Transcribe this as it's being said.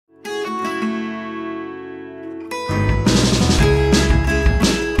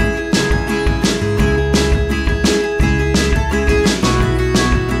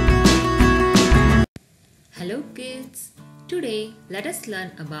let us learn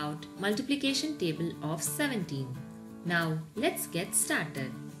about multiplication table of 17. Now let's get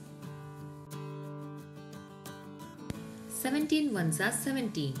started. 17 ones are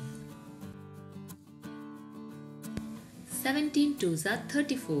 17. 17 twos are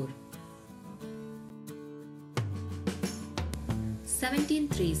 34. 17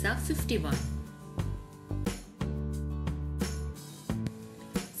 threes are 51.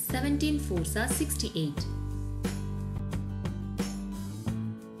 17 fours are 68.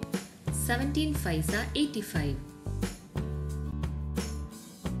 17 fives are 85.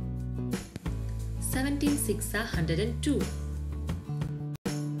 17 sixes are 102.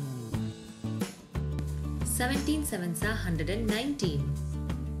 17 sevens are 119.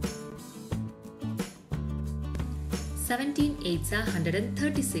 17 eights are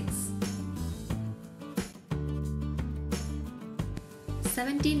 136.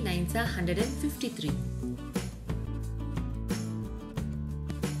 17 nines are 153.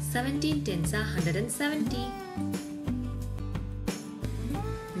 17 tens are 170.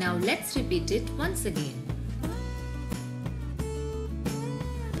 Now let's repeat it once again.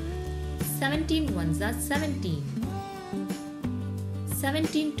 17 ones are 17.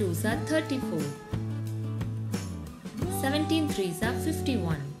 17 twos are 34. 17 threes are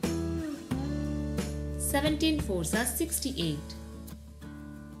 51. 17 fours are 68.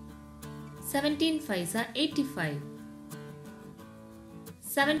 17 fives are 85.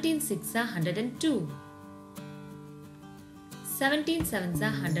 17 sixes are 102. 17 sevens are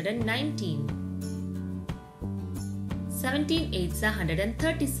 119. 17 eights are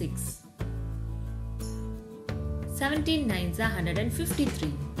 136. 17 nines are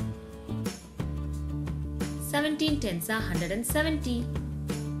 153. 17 tens are 170.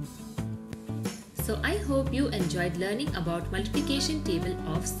 So I hope you enjoyed learning about multiplication table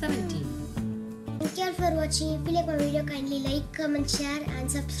of 17. Thank you all for watching. If you like my video, kindly like, comment, share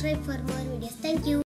and subscribe for more videos. Thank you.